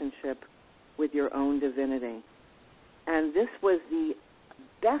relationship with your own divinity? And this was the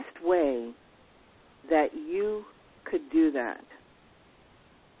best way that you could do that.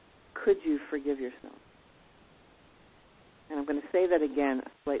 Could you forgive yourself? And I'm going to say that again a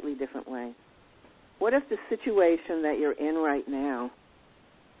slightly different way. What if the situation that you're in right now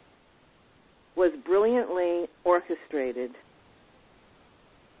was brilliantly orchestrated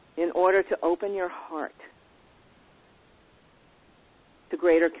in order to open your heart to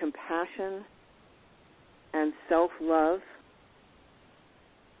greater compassion and self-love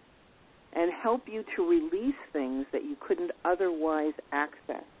and help you to release things that you couldn't otherwise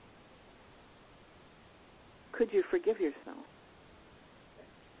access? Could you forgive yourself?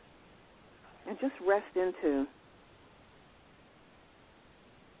 And just rest into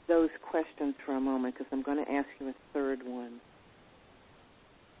those questions for a moment, because I'm going to ask you a third one.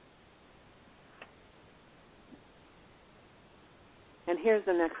 And here's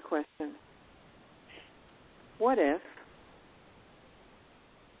the next question. What if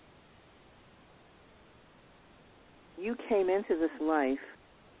you came into this life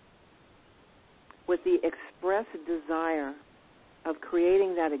with the express desire of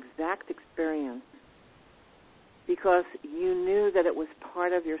creating that exact experience because you knew that it was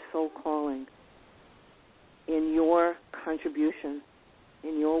part of your soul calling in your contribution,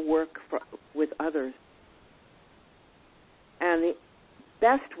 in your work with others? And the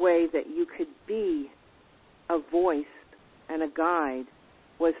best way that you could be a voice and a guide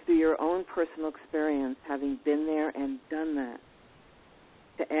was through your own personal experience, having been there and done that,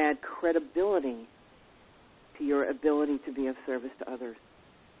 to add credibility to your ability to be of service to others.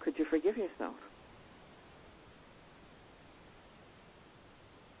 Could you forgive yourself?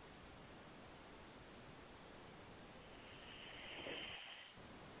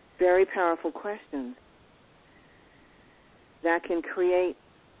 Very powerful questions that can create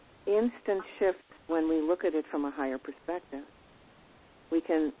instant shifts when we look at it from a higher perspective.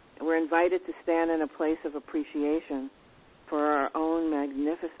 We're invited to stand in a place of appreciation for our own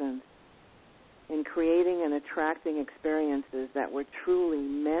magnificence in creating and attracting experiences that were truly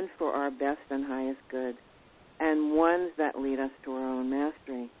meant for our best and highest good, and ones that lead us to our own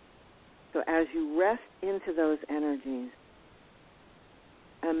mastery. So as you rest into those energies,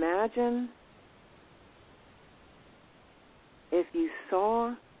 imagine if you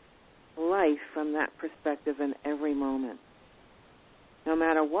saw life from that perspective in every moment, no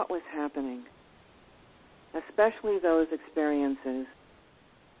matter what was happening, especially those experiences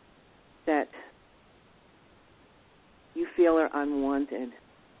that you feel are unwanted,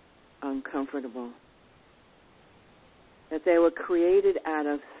 uncomfortable, that they were created out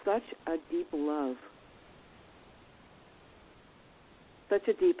of such a deep love, such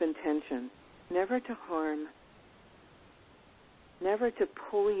a deep intention, never to harm, never to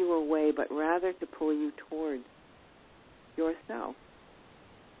pull you away, but rather to pull you towards yourself.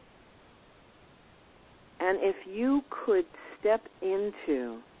 And if you could step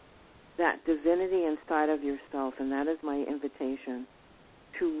into that divinity inside of yourself, and that is my invitation,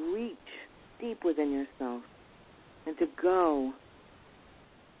 to reach deep within yourself and to go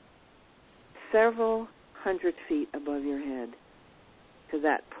several hundred feet above your head to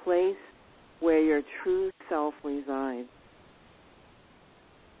that place where your true self resides,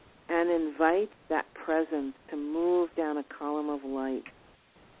 and invite that presence to move down a column of light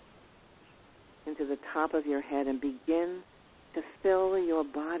into the top of your head and begin to fill your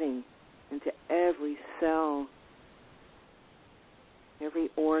body into every cell, every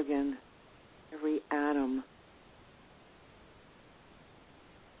organ, every atom,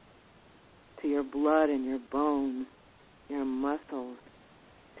 to your blood and your bones, your muscles,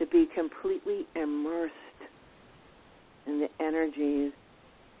 to be completely immersed in the energies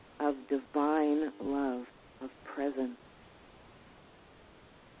of divine love, of presence.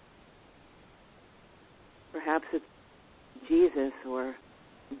 Perhaps it's Jesus or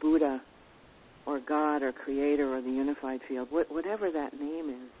Buddha or God or Creator or the unified field, whatever that name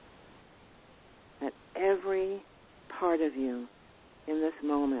is, that every part of you in this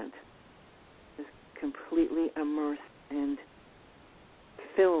moment is completely immersed and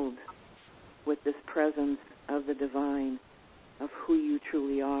filled with this presence of the divine, of who you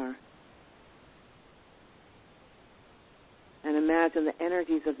truly are, And imagine the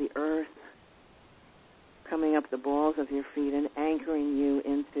energies of the earth coming up the balls of your feet and anchoring you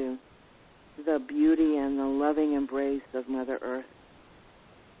into the beauty and the loving embrace of Mother Earth,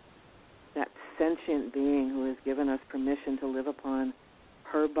 that sentient being who has given us permission to live upon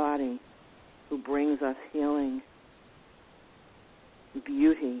her body, who brings us healing,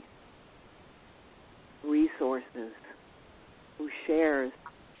 beauty, resources, who shares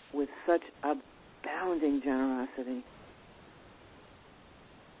with such abounding generosity.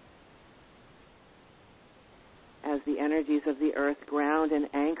 As the energies of the earth ground and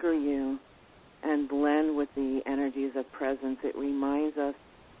anchor you and blend with the energies of presence, it reminds us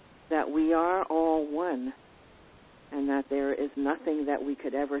that we are all one, and that there is nothing that we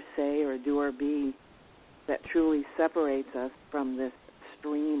could ever say or do or be that truly separates us from this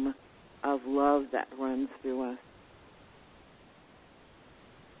stream of love that runs through us.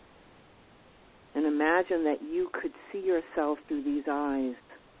 And imagine that you could see yourself through these eyes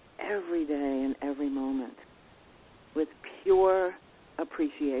every day and every moment with pure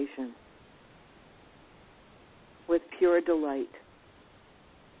appreciation, with pure delight,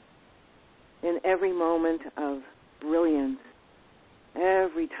 in every moment of brilliance,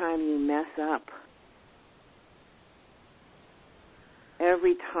 every time you mess up,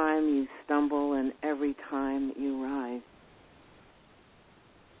 every time you stumble, and every time you rise.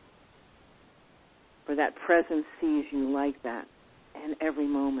 For that presence sees you like that in every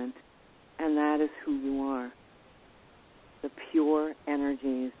moment, and that is who you are, the pure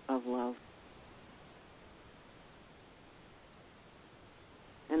energies of love.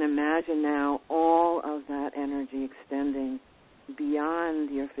 And imagine now all of that energy extending beyond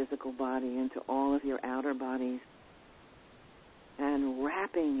your physical body into all of your outer bodies and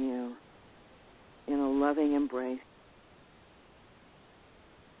wrapping you in a loving embrace.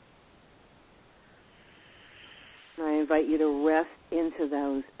 And I invite you to rest into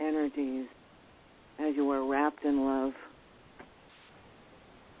those energies as you are wrapped in love.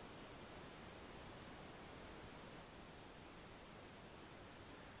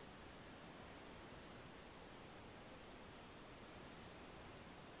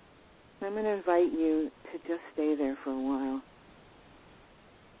 I'm going to invite you to just stay there for a while.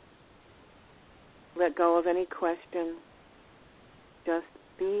 Let go of any question. Just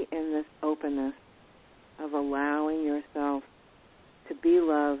be in this openness of allowing yourself to be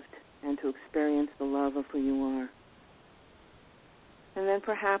loved and to experience the love of who you are. And then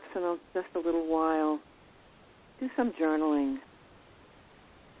perhaps in just a little while, do some journaling.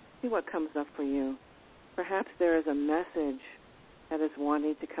 See what comes up for you. Perhaps there is a message that is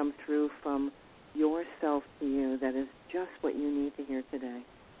wanting to come through from yourself to you that is just what you need to hear today.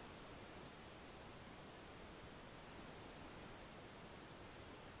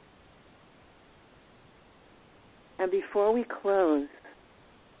 And before we close,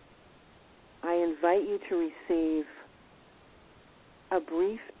 I invite you to receive a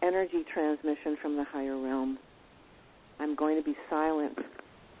brief energy transmission from the higher realm. I'm going to be silent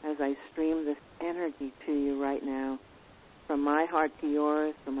as I stream this energy to you right now. From my heart to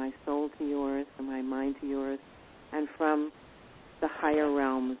yours, from my soul to yours, from my mind to yours, and from the higher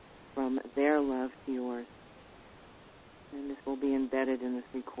realms, from their love to yours. And this will be embedded in this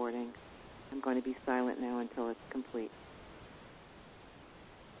recording. I'm going to be silent now until it's complete.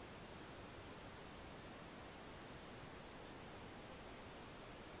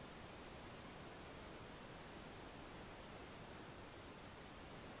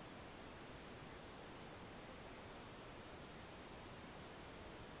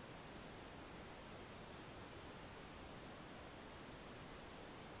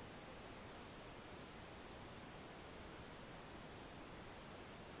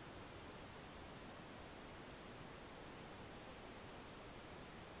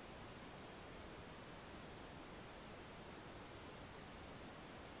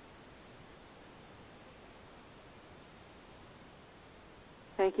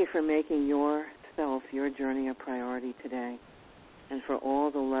 Thank you for making yourself, your journey, a priority today, and for all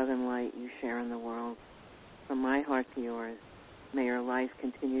the love and light you share in the world. From my heart to yours, may your life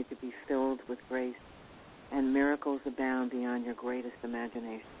continue to be filled with grace and miracles abound beyond your greatest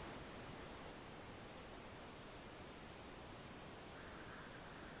imagination.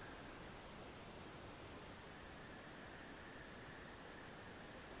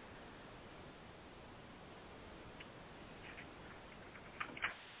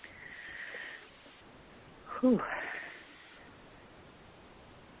 Whew.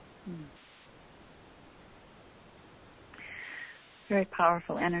 Very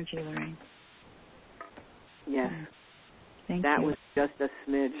powerful energy, Lorraine. Yes. Thank that you. Was just a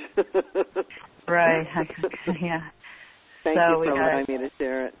smidge. Right. Yeah. Thank so you for allowing me to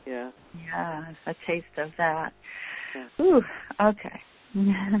share it. Yeah. Yeah, a taste of that. Yeah. Ooh, okay.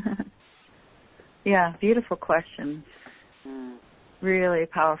 Yeah, beautiful questions. Really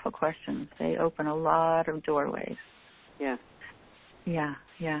powerful questions. They open a lot of doorways. Yeah. Yeah,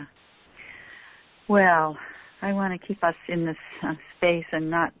 yeah. Well, I want to keep us in this space and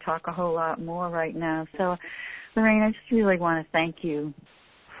not talk a whole lot more right now. So, Lorraine, I just really want to thank you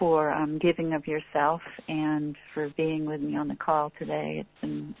for giving of yourself and for being with me on the call today.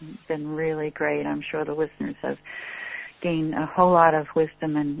 It's been really great. I'm sure the listeners have gained a whole lot of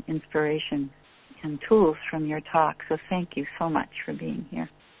wisdom and inspiration and tools from your talk. So thank you so much for being here.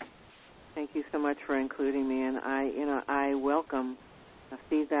 Thank you so much for including me, and I welcome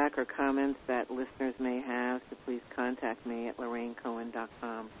feedback or comments that listeners may have, so please contact me at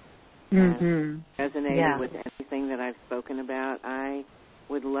LorraineCohen.com. Resonated with anything that I've spoken about, I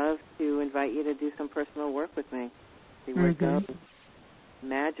would love to invite you to do some personal work with me. See where it goes.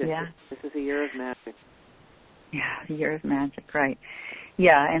 Magic. Yeah. This is a year of magic. Yeah, a year of magic, right.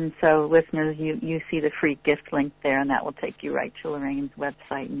 Yeah, and so listeners, you see the free gift link there, and that will take you right to Lorraine's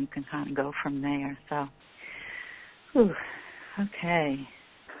website, and you can kind of go from there. So, okay.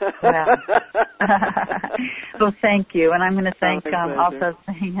 Well, well, thank you, and I'm going to thank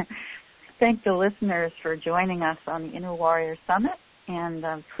thank the listeners for joining us on the Inner Warrior Summit,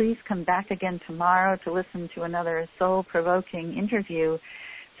 and please come back again tomorrow to listen to another soul-provoking interview.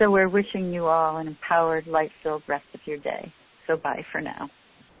 So we're wishing you all an empowered, light-filled rest of your day. So bye for now.